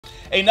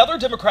Another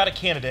Democratic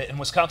candidate in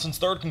Wisconsin's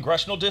 3rd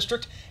Congressional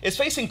District is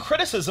facing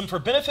criticism for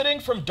benefiting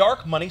from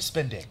dark money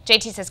spending.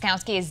 JT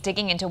Siskowski is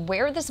digging into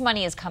where this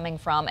money is coming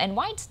from and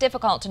why it's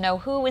difficult to know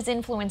who is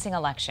influencing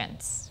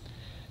elections.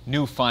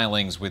 New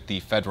filings with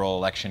the Federal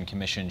Election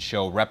Commission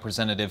show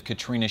Representative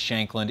Katrina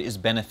Shankland is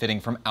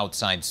benefiting from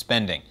outside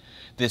spending.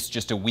 This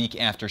just a week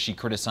after she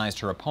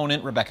criticized her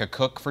opponent, Rebecca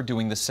Cook, for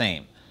doing the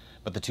same.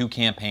 But the two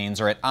campaigns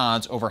are at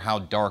odds over how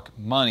dark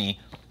money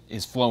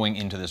is flowing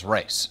into this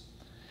race.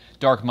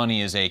 Dark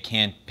money is a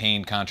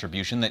campaign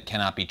contribution that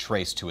cannot be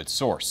traced to its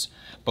source.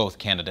 Both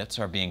candidates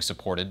are being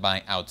supported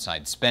by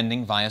outside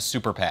spending via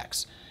super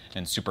PACs.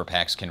 And super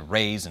PACs can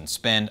raise and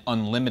spend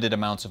unlimited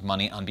amounts of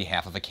money on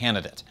behalf of a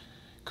candidate.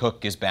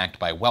 Cook is backed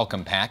by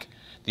Welcome PAC.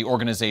 The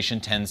organization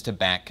tends to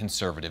back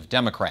conservative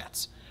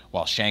Democrats,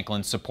 while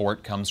Shankland's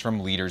support comes from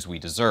Leaders We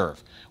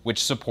Deserve,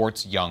 which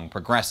supports young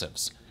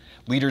progressives.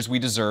 Leaders We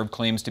Deserve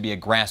claims to be a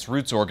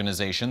grassroots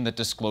organization that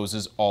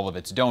discloses all of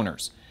its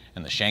donors,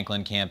 and the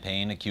Shankland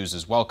campaign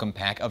accuses Welcome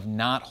PAC of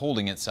not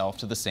holding itself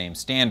to the same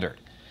standard.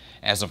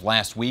 As of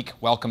last week,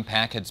 Welcome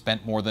PAC had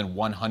spent more than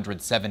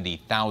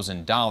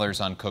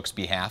 $170,000 on Cook's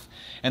behalf,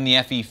 and the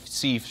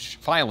FEC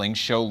filings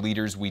show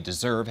Leaders We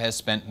Deserve has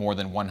spent more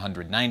than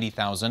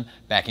 $190,000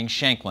 backing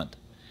Shankland.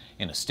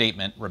 In a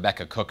statement,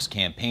 Rebecca Cook's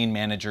campaign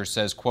manager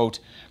says, quote,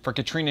 "For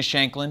Katrina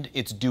Shankland,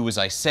 it's do as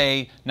I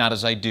say, not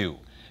as I do.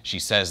 She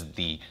says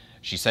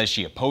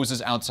she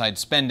opposes outside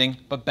spending,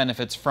 but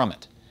benefits from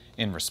it."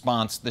 In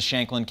response, the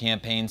Shankland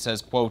campaign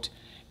says, quote,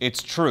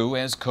 "It's true,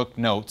 as Cook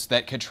notes,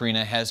 that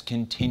Katrina has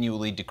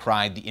continually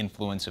decried the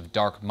influence of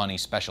dark money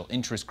special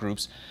interest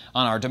groups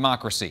on our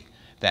democracy.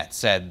 That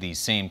said, these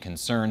same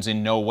concerns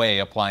in no way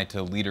apply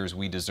to Leaders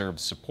We Deserve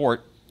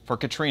support for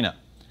Katrina."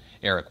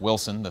 Eric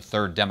Wilson, the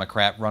 3rd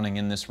Democrat running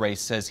in this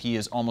race, says he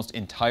is almost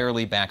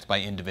entirely backed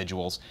by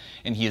individuals,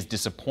 and he is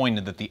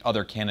disappointed that the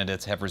other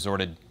candidates have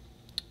resorted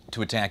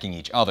to attacking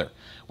each other.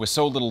 With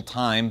so little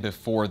time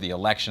before the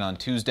election on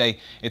Tuesday,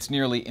 it's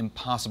nearly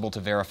impossible to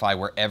verify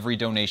where every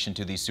donation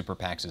to these super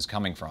PACs is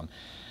coming from.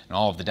 And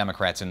all of the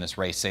Democrats in this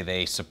race say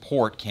they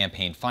support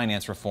campaign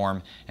finance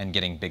reform and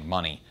getting big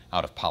money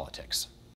out of politics.